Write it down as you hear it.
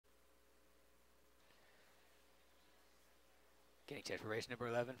Starting set for race number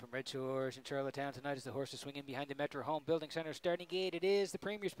 11 from Redshores in Charlottetown tonight as the horses swing in behind the Metro Home Building Center starting gate. It is the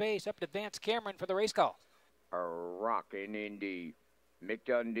Premier's Pace up to Vance Cameron for the race call. A rockin' Indy. Mick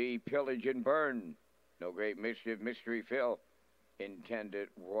Dundee, Pillage and Burn. No Great Mischief, Mystery Phil. Intended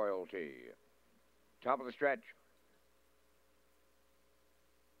Royalty. Top of the stretch.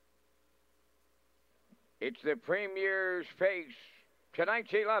 It's the Premier's Pace.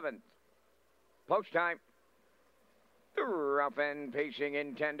 Tonight's 11th. Post time. Rough end pacing,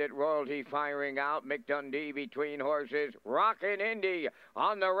 Intended Royalty firing out. Mick Dundee between horses. Rockin' Indy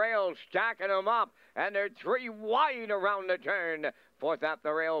on the rails, stacking them up. And they're three wide around the turn. Fourth up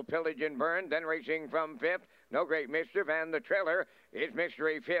the rail, Pillage and Burn. Then racing from fifth, No Great Mischief. And the trailer is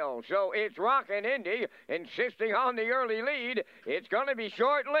Mystery Phil. So it's Rockin' Indy insisting on the early lead. It's going to be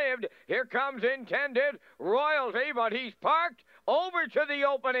short-lived. Here comes Intended Royalty, but he's parked over to the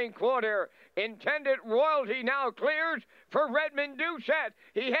opening quarter. Intended Royalty now clears for Redmond Doucette.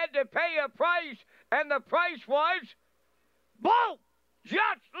 He had to pay a price, and the price was, boom,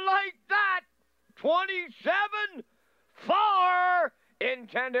 just like that, 27 for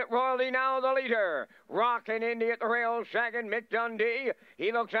Intended Royalty, now the leader. Rockin' Indy at the rail, second. Mick Dundee,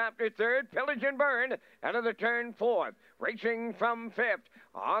 he looks after third. Pillage and Burn out of the turn fourth. Racing from fifth.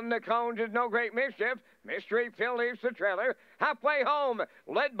 On the cones is No Great Mischief. Mystery Phil is the trailer. Halfway home,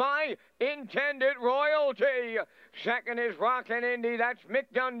 led by Intended Royalty. Second is Rockin' Indy. That's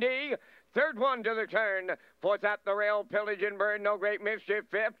Mick Dundee. Third one to the turn. Fourth at the rail, Pillage and Burn. No Great Mischief.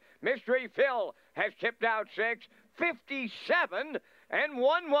 Fifth. Mystery Phil has tipped out six. 57 and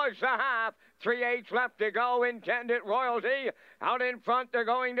 1 was the half. 3/8 left to go. Intended Royalty out in front. They're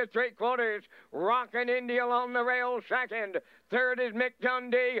going to 3/4. Rockin' Indy along the rail second. Third is Mick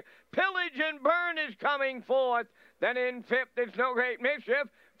Dundee. Pillage and Burn is coming fourth. Then in fifth is No Great Mischief.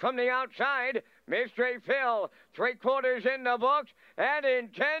 From the outside, Mystery Phil. 3/4 in the books. And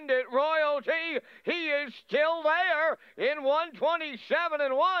Intended Royalty, he is still there in 127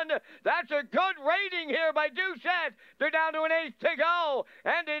 and 1. That's a good rating here by Doucette. They're down to an eighth to go.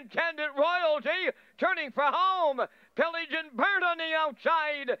 And Intended Royalty turning for home. Pillage and Burn on the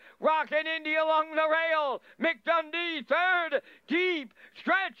outside. Rockin' Indy along the rail. Mick Dundee third. Deep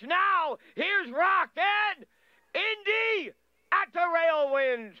stretch now. Here's Rockin' Indy at the rail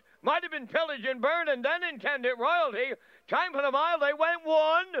wins. Might have been Pillage and Burn and then Intended Royalty. Time for the mile, they went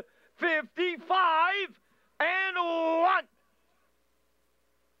 1:55 and 1.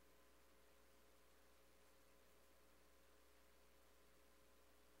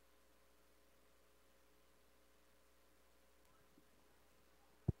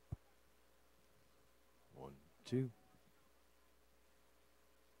 One, two.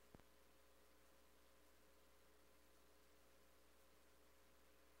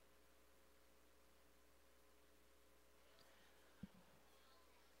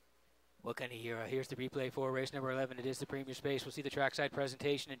 What can he hear? Here's the replay for race number 11. It is the Premier's Pace. We'll see the trackside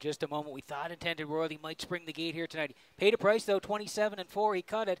presentation in just a moment. We thought Intended Royalty might spring the gate here tonight. Paid a price, though, 27 and 4. He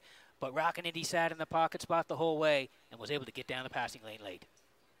cut it, but Rockin' Indy sat in the pocket spot the whole way and was able to get down the passing lane late.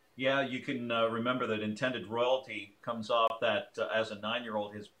 Yeah, you can remember that Intended Royalty comes off that as a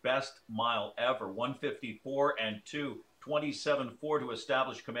 9-year-old, his best mile ever, 1:54 and 2, 27.4 to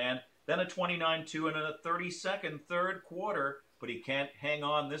establish command, then a 29.2 and a 30-second third quarter. But he can't hang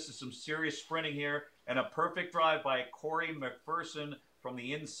on. This is some serious sprinting here. And a perfect drive by Corey McPherson from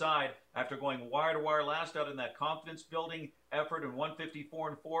the inside after going wire to wire last out in that confidence-building effort in 1:54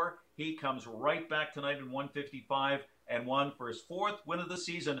 and 4. He comes right back tonight in 1:55 and 1 for his fourth win of the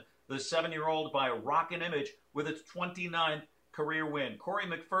season. The 7-year-old by Rockin' Image with its 29th career win. Corey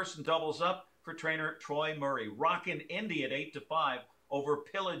McPherson doubles up for trainer Troy Murray. Rockin' Indy at 8-5 over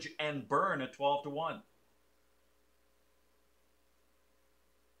Pillage and Burn at 12-1.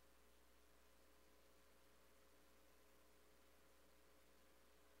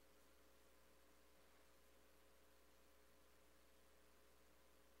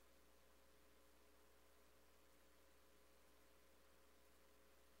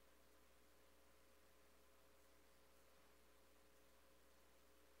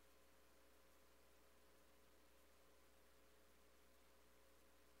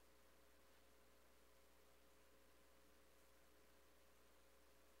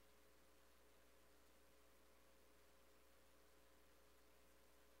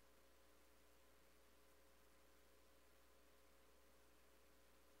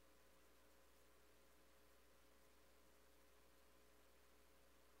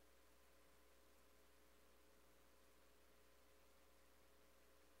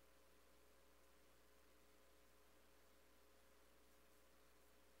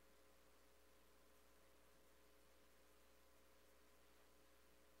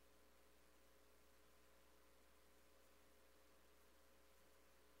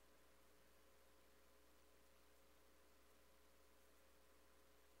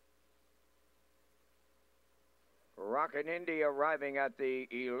 Rockin' Indy arriving at the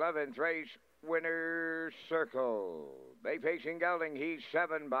 11th race winner's circle. Bay facing gelding, he's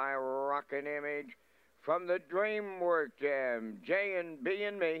 7 by Rockin' Image. From the Dreamwork Dam, J and B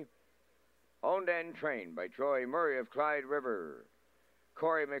and Me. Owned and trained by Troy Murray of Clyde River.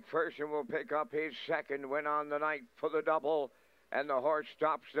 Corey McPherson will pick up his second win on the night for the double. And the horse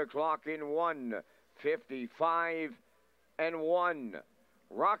stops the clock in 1:55.1.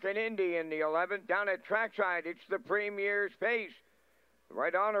 Rockin' Indy in the 11th. Down at trackside, it's the Premier's Pace. The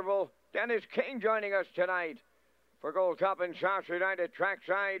Right Honorable Dennis King joining us tonight for Gold Cup and Saucer Night at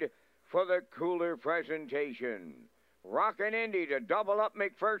trackside for the cooler presentation. Rockin' Indy to double up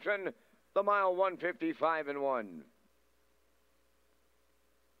McPherson, the mile 1:55.1.